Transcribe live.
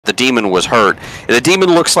the demon was hurt. The demon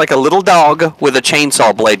looks like a little dog with a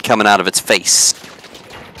chainsaw blade coming out of its face.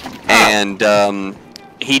 And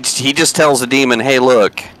he just tells the demon, hey,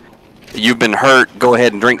 look, you've been hurt. Go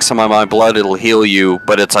ahead and drink some of my blood. It'll heal you.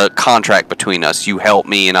 But it's a contract between us. You help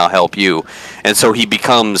me, and I'll help you. And so he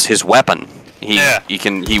becomes his weapon. He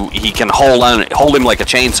can hold him like a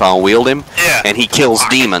chainsaw and wield him. Yeah. And he kills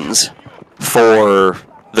demons for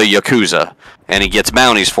the Yakuza. And he gets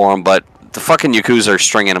bounties for them, but the fucking Yakuza are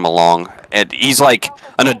stringing him along. And he's like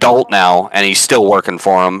an adult now, and he's still working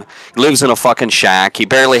for him. He lives in a fucking shack. He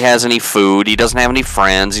barely has any food. He doesn't have any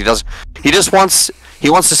friends. He just wants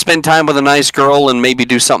to spend time with a nice girl and maybe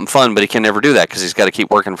do something fun, but he can never do that because he's got to keep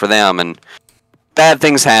working for them. And bad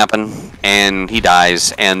things happen, and he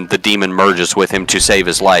dies, and the demon merges with him to save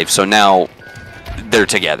his life. So now they're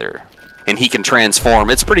together. And he can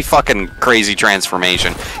transform. It's pretty fucking crazy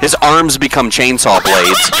transformation. His arms become chainsaw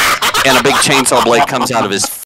blades, and a big chainsaw blade comes out of his